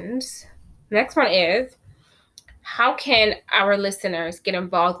questions. Next one is, how can our listeners get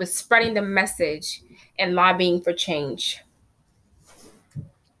involved with spreading the message and lobbying for change?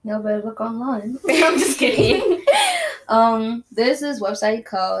 Y'all better look online. I'm just kidding. There's this website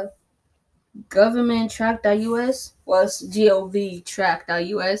called governmenttrack.us. Well, it's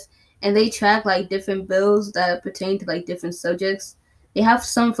govtrack.us. And they track like different bills that pertain to like different subjects. They have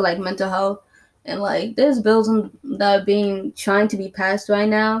some for like mental health. And like there's bills that are trying to be passed right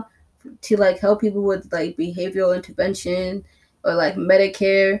now to like help people with like behavioral intervention or like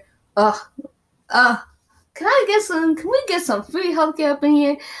Medicare. Can we get some free healthcare up in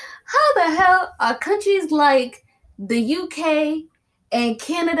here? How the hell are countries like the UK and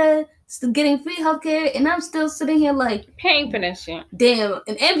Canada still getting free healthcare and I'm still sitting here like paying for that shit? Damn,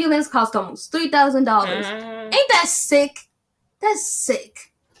 an ambulance costs almost $3,000. Ain't that sick? That's sick.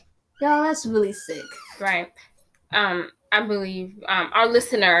 Y'all, that's really sick. Right. I believe our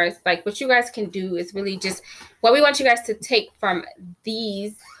listeners, like what you guys can do is really just what we want you guys to take from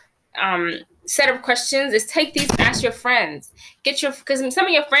these set of questions is take these, ask your friends, because some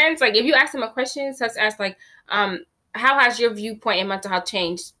of your friends, like if you ask them a question such as like, how has your viewpoint in mental health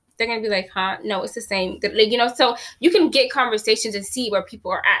changed? They're going to be like, huh? No, it's the same. Like, you know, so you can get conversations and see where people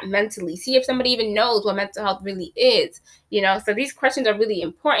are at mentally. See if somebody even knows what mental health really is, you know. So these questions are really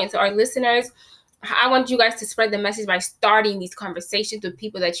important. So our listeners, I want you guys to spread the message by starting these conversations with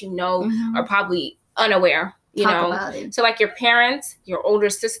people that you know are probably unaware You Talk know, about it. so like your parents, your older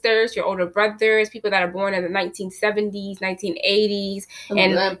sisters, your older brothers, people that are born in the 1970s, 1980s,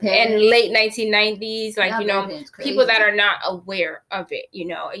 and late 1990s, like, you know, people that are not aware of it. You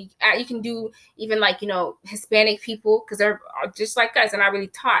know, you can do even like, you know, Hispanic people, because they're just like us and not really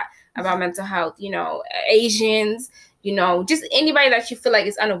taught about mental health. You know, Asians, you know, just anybody that you feel like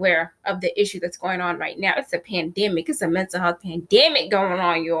is unaware of the issue that's going on right now. It's a pandemic. It's a mental health pandemic going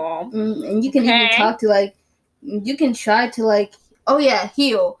on, y'all. And you can even talk to like, you can try to like,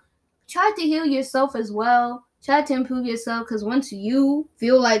 heal. Try to heal yourself as well. Try to improve yourself, because once you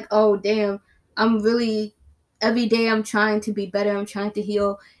feel like, oh damn, every day I'm trying to be better, I'm trying to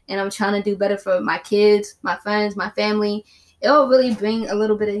heal, and I'm trying to do better for my kids, my friends, my family, it'll really bring a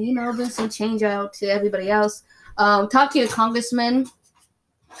little bit of, you know, bring some change out to everybody else. Talk to your congressman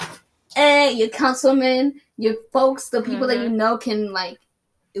and your councilman, your folks, the people that you know can like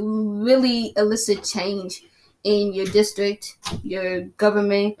really elicit change in your district, your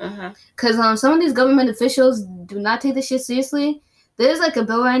government, because some of these government officials do not take this shit seriously. There's like a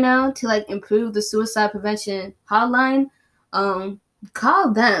bill right now to like improve the suicide prevention hotline.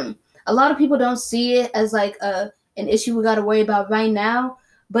 Call them. A lot of people don't see it as like an issue we gotta worry about right now,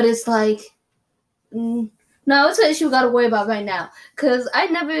 but it's like, no, it's an issue we gotta worry about right now. Because I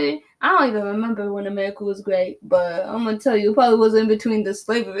don't even remember when America was great, but I'm gonna tell you, it probably was in between the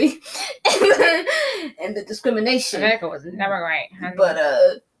slavery and the discrimination. America was never great.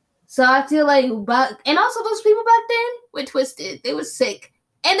 But so I feel like, and also those people back then were twisted. They were sick,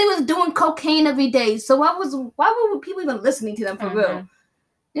 and they was doing cocaine every day. So why were people even listening to them for real?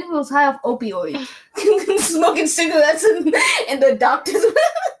 They was high off opioids, smoking cigarettes, and the doctors.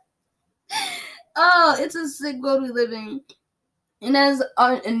 Oh, it's a sick world we live in. And as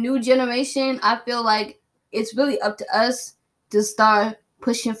a new generation, I feel like it's really up to us to start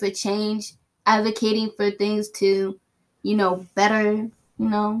pushing for change, advocating for things to, you know, better, you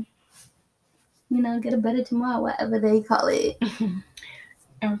know, get a better tomorrow, whatever they call it.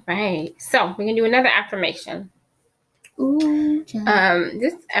 All right. So we're gonna do another affirmation. Ooh,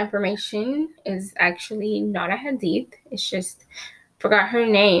 this affirmation is actually not a hadith. It's just, forgot her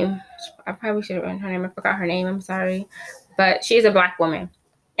name. I probably should have written her name. I forgot her name. I'm sorry. But she's a Black woman.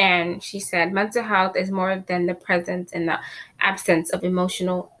 And she said, mental health is more than the presence and the absence of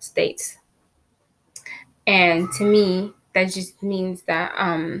emotional states. And to me, that just means that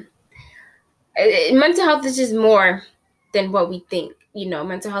mental health is just more than what we think. You know,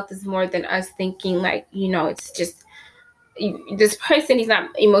 mental health is more than us thinking like, you know, it's just, this person, he's not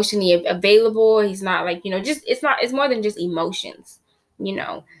emotionally available. He's not like, you know, just, it's more than just emotions, you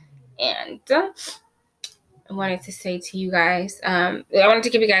know. And I wanted to say to you guys, I wanted to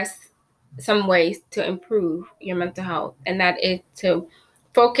give you guys some ways to improve your mental health, and that is to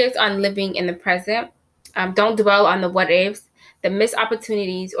focus on living in the present. Don't dwell on the what ifs, the missed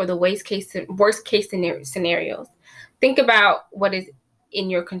opportunities, or the worst case scenarios. Think about what is in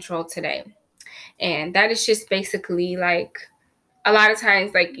your control today. And that is just basically like, a lot of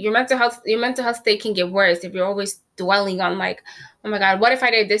times, like, your mental health state can get worse if you're always dwelling on like, oh my God, what if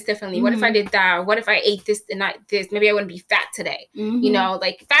I did this differently? What if I did that? Or what if I ate this and not this? Maybe I wouldn't be fat today. You know,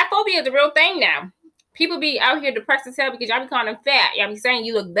 like, fat phobia is a real thing now. People be out here depressed as hell because y'all be calling them fat. Y'all be saying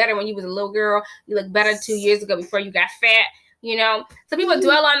you look better when you was a little girl. You look better 2 years ago before you got fat. You know, so people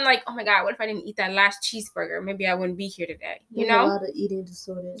dwell on like, oh my God, what if I didn't eat that last cheeseburger? Maybe I wouldn't be here today. You know, a lot of eating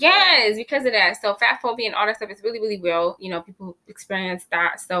disorders. Yes, because of that. So fat phobia and all that stuff is really, really real. You know, people experience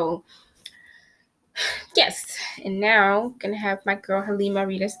that. So yes, and now I'm gonna have my girl Halima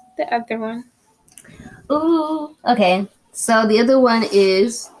read us the other one. Ooh, okay. So the other one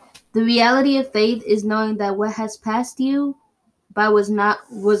is, the reality of faith is knowing that what has passed you by was not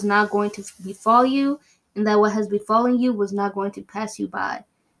going to befall you, and that what has befallen you was not going to pass you by.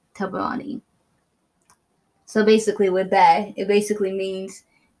 Tabarani. So basically with that, it basically means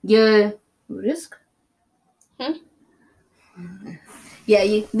your risk.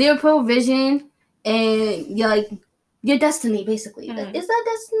 Yeah, their provision and your destiny, basically. Is that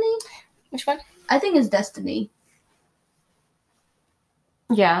destiny? Which one? I think it's destiny.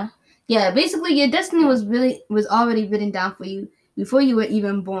 Yeah. Yeah, basically your destiny was already written down for you before you were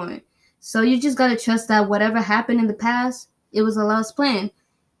even born. So you just gotta trust that whatever happened in the past, it was Allah's plan.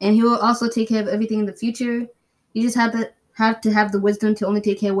 And He will also take care of everything in the future. You just have to have the wisdom to only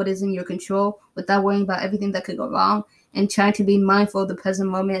take care of what is in your control without worrying about everything that could go wrong, and trying to be mindful of the present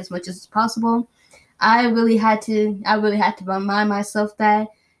moment as much as possible. I really had to remind myself that,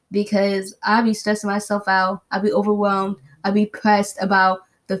 because I'd be stressing myself out, I'd be overwhelmed, I'd be pressed about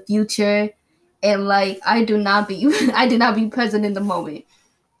the future, and like I do not be present in the moment.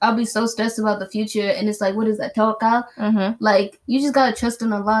 I'll be so stressed about the future, and it's like, what is that, tawakkal? Mm-hmm. Like, you just gotta trust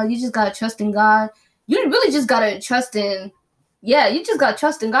in Allah. You just gotta trust in God. You really just gotta trust in, you just gotta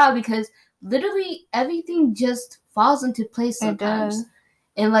trust in God, because literally everything just falls into place sometimes.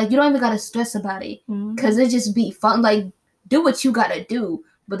 And, like, you don't even gotta stress about it, because it just be fun. Like, do what you gotta do.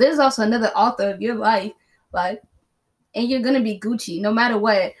 But there's also another author of your life, like, and you're gonna be Gucci no matter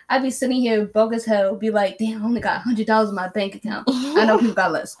what. I'd be sitting here broke as hell, be like, damn, I only got $100 in my bank account. I know people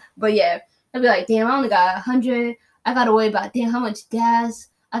got less, but yeah, I'd be like, damn, I only got 100. I gotta worry about, damn, how much gas.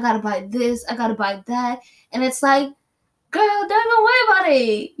 I gotta buy this. I gotta buy that. And it's like, girl, don't even worry about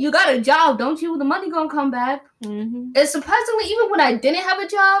it. You got a job, don't you? The money gonna come back. And surprisingly, even when I didn't have a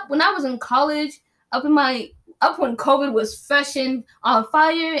job, when I was in college, up when COVID was fresh and on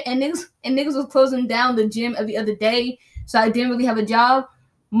fire, and niggas was closing down the gym every other day, so I didn't really have a job,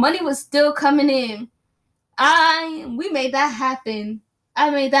 money was still coming in. We made that happen.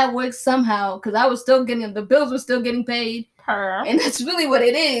 I made that work somehow, because I was still getting, the bills were still getting paid. And that's really what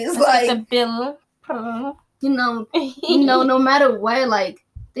it is. Like, the bill. You know, no matter what, like,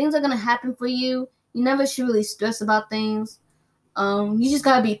 things are gonna happen for you. You never should really stress about things. You just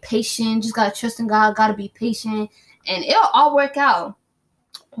gotta be patient. Just gotta trust in God. Gotta be patient, and it'll all work out.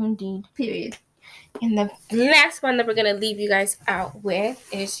 Indeed. Period. And the last one that we're gonna leave you guys out with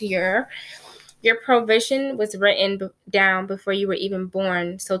is your provision was written down before you were even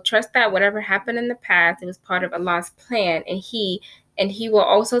born. So trust that whatever happened in the past, it was part of Allah's plan, and He will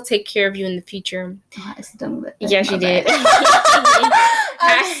also take care of you in the future. Oh, I done with it. Yes, you did.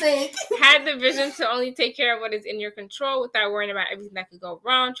 I'm sick. Had the vision to only take care of what is in your control without worrying about everything that could go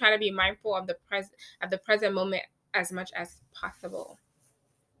wrong. Try to be mindful of the present moment as much as possible.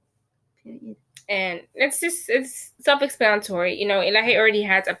 Period. And it's self-explanatory. You know, Ilahi already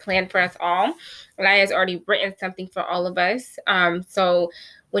has a plan for us all. Ilahi has already written something for all of us. So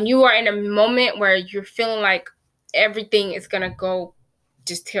when you are in a moment where you're feeling like everything is going to go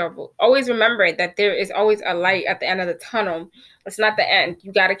just terrible, always remember that there is always a light at the end of the tunnel. It's not the end.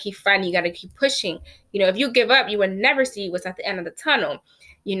 You got to keep fighting. You got to keep pushing. You know, if you give up, you will never see what's at the end of the tunnel.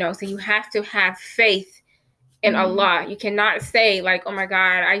 You know, so you have to have faith in Allah. You cannot say like, oh my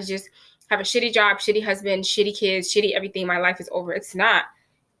God, I just have a shitty job, shitty husband, shitty kids, shitty everything. My life is over. It's not.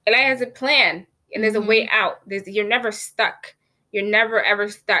 Allah has a plan, and there's a way out. You're never stuck. You're never, ever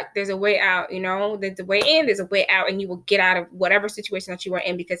stuck. There's a way out, you know. There's a way in, there's a way out, and you will get out of whatever situation that you are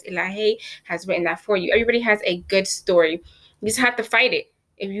in because Ilahi has written that for you. Everybody has a good story. You just have to fight it.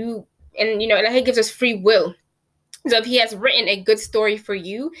 Ilahi gives us free will. So if He has written a good story for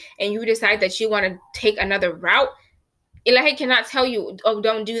you and you decide that you want to take another route, Ilahi cannot tell you, oh,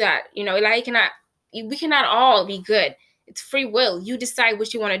 don't do that. You know, we cannot all be good. It's free will. You decide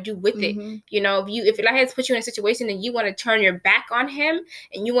what you want to do with it. You know, if Ilahi has put you in a situation and you want to turn your back on Him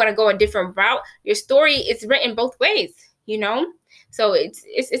and you want to go a different route, your story is written both ways, you know? So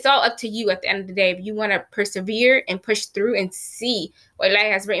it's all up to you at the end of the day. If you want to persevere and push through and see what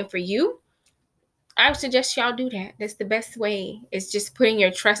Ilahi has written for you, I would suggest y'all do that. That's the best way. It's just putting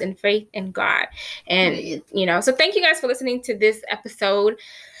your trust and faith in God. And, you know, so thank you guys for listening to this episode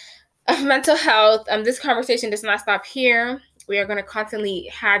of Mental Health. This conversation does not stop here. We are going to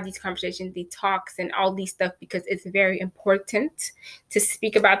constantly have these conversations, these talks, and all these stuff because it's very important to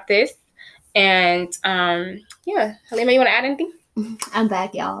speak about this. And, Halima, you want to add anything? I'm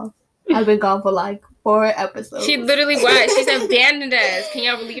back, y'all. I've been gone for like 4 episodes. She literally was. She's abandoned us. Can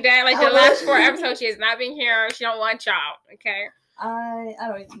y'all believe that? Like the last 4 episodes, she has not been here. She don't want y'all. Okay. I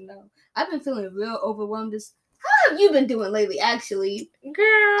don't even know. I've been feeling real overwhelmed. How have you been doing lately? Actually,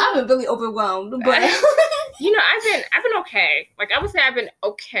 girl, I've been really overwhelmed. But you know, I've been okay. Like I would say, I've been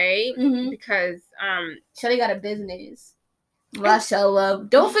okay because Shelly got a business. Mashallah.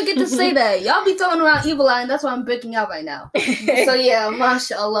 Don't forget to say that. Y'all be throwing around evil eye, and that's why I'm breaking out right now. So yeah,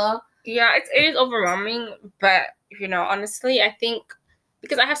 mashallah. Yeah, it is overwhelming, but you know, honestly, I think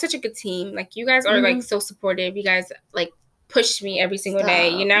because I have such a good team, like you guys are like so supportive. You guys like push me every single day,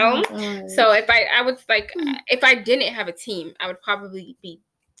 you know. So if if I didn't have a team, I would probably be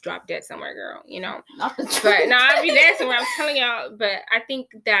drop dead somewhere, girl. You know. But no, I'd be dead somewhere. I'm telling y'all. But I think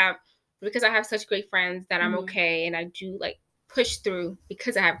that because I have such great friends, that I'm okay, and I do like push through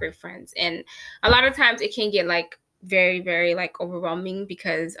because I have great friends. And a lot of times it can get like very, very like overwhelming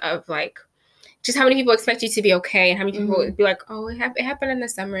because of like just how many people expect you to be okay and how many people would be like, oh, it happened in the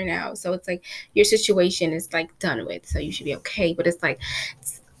summer now. So it's like your situation is like done with. So you should be okay. But it's like,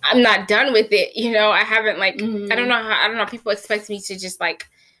 I'm not done with it. You know, I haven't like, I don't know. People expect me to just like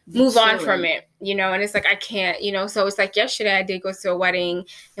move on from it, you know, and it's like, I can't, you know. So it's like yesterday I did go to a wedding.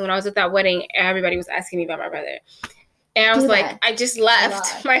 And when I was at that wedding, everybody was asking me about my brother. And I was like, that I just a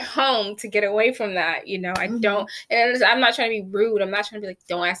left lot. my home to get away from that. You know, I don't, and I'm not trying to be rude. I'm not trying to be like,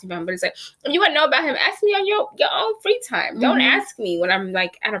 don't ask me about him. But it's like, if you want to know about him, ask me on your own free time. Don't ask me when I'm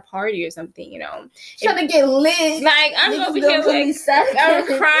like at a party or something, you know. Trying to get lit. Like, I'm Niggas over don't here, really like, I'm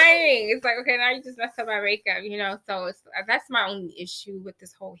sad. crying. It's like, okay, now you just messed up my makeup, you know. So that's my only issue with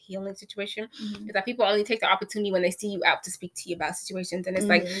this whole healing situation, is that people only take the opportunity when they see you out to speak to you about situations. And it's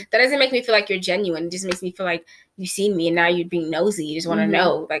like, that doesn't make me feel like you're genuine. It just makes me feel like you see me and now you're being nosy. You just want to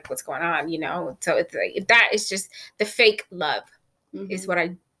know like what's going on, you know. So it's like, that is just the fake love is what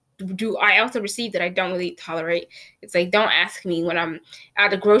I do. I also receive that I don't really tolerate. It's like, don't ask me when I'm at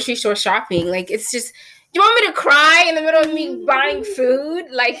the grocery store shopping. Like, it's just, you want me to cry in the middle of me buying food?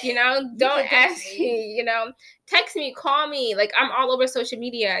 Like, you know, don't ask me, you know, text me, call me. Like, I'm all over social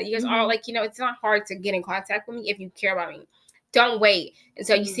media. You guys all, like, you know, it's not hard to get in contact with me if you care about me. Don't wait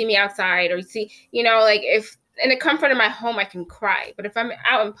until you see me outside or you see, you know, like, if in the comfort of my home, I can cry. But if I'm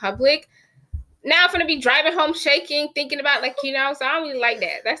out in public, now I'm going to be driving home shaking, thinking about, like, you know, so I don't really like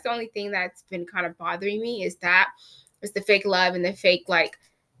that. That's the only thing that's been kind of bothering me, is the fake love and the fake, like,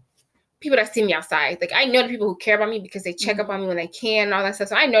 people that see me outside. Like, I know the people who care about me because they check up on me when they can and all that stuff.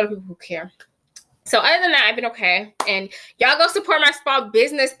 So I know the people who care. So other than that, I've been okay. And y'all go support my small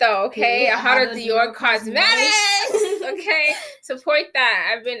business though, okay? Ahara Dior Cosmetics. Okay? Support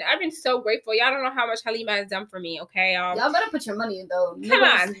that. I've been so grateful. Y'all don't know how much Halima has done for me, okay? Y'all better put your money in though. Come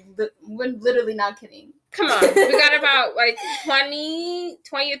on. We're literally not kidding. Come on. We got about like 20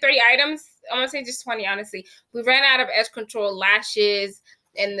 or 30 items. I'm gonna say just 20, honestly. We ran out of edge control lashes.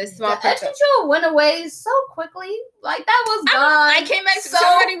 And the small edge control went away so quickly. Like, that was gone. I came back to so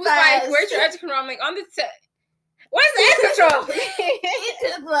somebody was fast. like, "Where's your edge control?" I'm like, "On the where's the edge control?"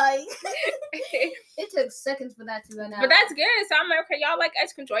 It took like it took seconds for that to run out. But that's good. So I'm like, okay, y'all like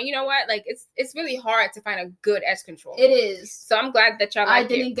edge control. And you know what? Like, it's really hard to find a good edge control. It is. So I'm glad that y'all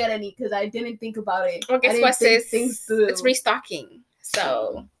like it. I didn't get any because I didn't think about it. Well, guess what, sis? It's restocking.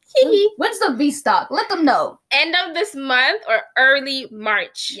 So. When's the V-stock? Let them know. End of this month or early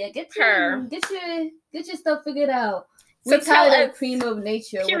March. Yeah, get your stuff figured out. So we tired of cream of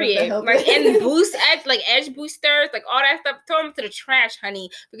nature. Period. Like, and boost edge, like edge boosters, like all that stuff. Throw them to the trash, honey,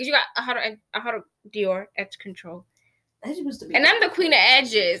 because you got Ahara Dior edge control. Edge booster. And I'm the queen of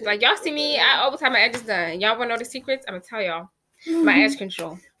edges. Like, y'all see me, I always have my edges done. Y'all want to know the secrets? I'm gonna tell y'all. My edge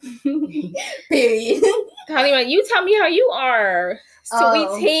control. Period. Halima, you tell me how you are.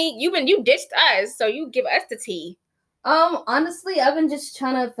 Sweet tea. You ditched us, so you give us the tea. Honestly, I've been just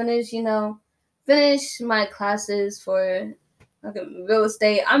trying to finish my classes for real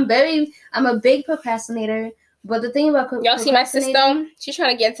estate. I'm a big procrastinator, but the thing about y'all see my sister, she's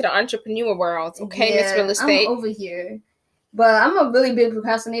trying to get into the entrepreneur world. Okay, Miss Real Estate. I'm over here. But I'm a really big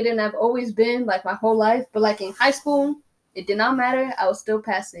procrastinator, and I've always been, like, my whole life. But, like, in high school, it did not matter. I was still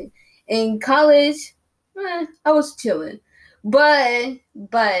passing. In college, I was chilling. But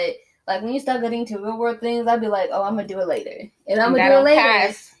like, when you start getting to real world things, I'd be like, oh, I'm gonna do it later, and I'm gonna do it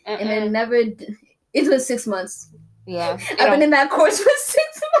later, and then never. It was 6 months. Yeah, I've been in that course for 6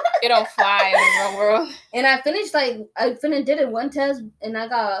 months. It don't fly in the real world. And I did it one test, and I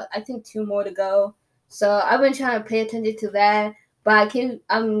got, I think, 2 more to go. So I've been trying to pay attention to that, but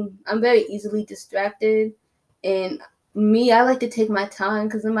I'm very easily distracted, and I like to take my time,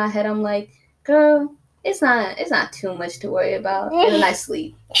 because in my head I'm like, girl, it's not too much to worry about. And then I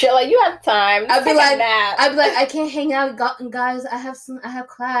sleep. Chill, like, you have time. I'd be like, I can't hang out, guys. I have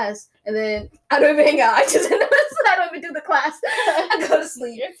class, and then I don't even hang out. I don't even do the class. I go to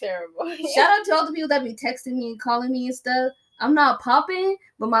sleep. You're terrible. Shout out to all the people that be texting me and calling me and stuff. I'm not popping,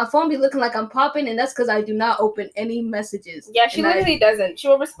 but my phone be looking like I'm popping, and that's because I do not open any messages. Yeah, she literally doesn't. She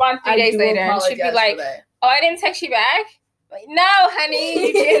will respond 3 days later, and she'll be like, "Oh, I didn't text you back." Like, no, honey,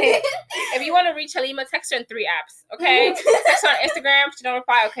 you didn't. If you want to reach Halima, text her in 3 apps, okay? Text her on Instagram, she don't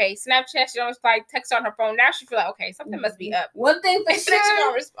reply, okay. Snapchat, she don't reply. Text her on her phone. Now she feel like, okay, something must be up. One thing for sure, she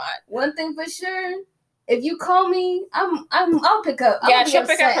don't respond. One thing for sure, if you call me, I'll pick up. Yeah, she'll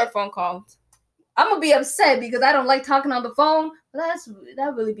pick up her phone call. I'm gonna be upset because I don't like talking on the phone. But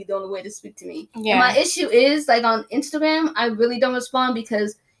that really be the only way to speak to me. Yeah. And my issue is, like, on Instagram, I really don't respond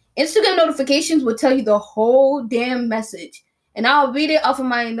because Instagram notifications will tell you the whole damn message. And I'll read it off of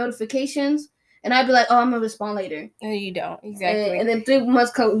my notifications, and I'll be like, oh, I'm going to respond later. No, you don't. Exactly. And then 3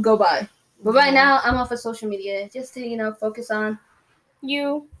 months go by. But right now, I'm off of social media just to, focus on...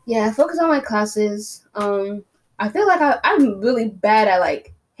 You? Yeah, focus on my classes. I feel like I'm really bad at,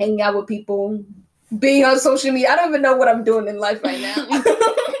 like, hanging out with people, being on social media. I don't even know what I'm doing in life right now.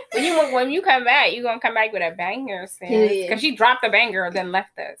 When you come back, you're going to come back with a banger, sis. Because she dropped a banger and then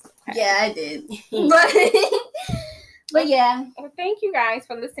left us. Okay. Yeah, I did. But yeah. Well, thank you guys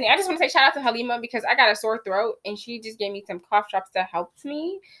for listening. I just want to say shout out to Halima because I got a sore throat and she just gave me some cough drops that helped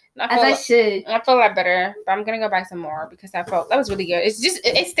me. I should. I feel a lot better, but I'm gonna go buy some more because that was really good. It's just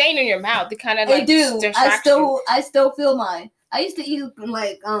it's staying in your mouth. It kind of like I still feel mine. I used to eat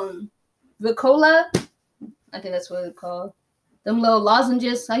like Ricola. I think that's what it's called. Them little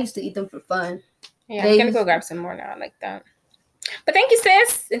lozenges. I used to eat them for fun. Yeah, I'm gonna go grab some more now. I like that. But thank you,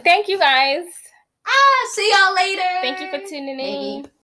 sis, and thank you guys. See y'all later. Thank you for tuning in.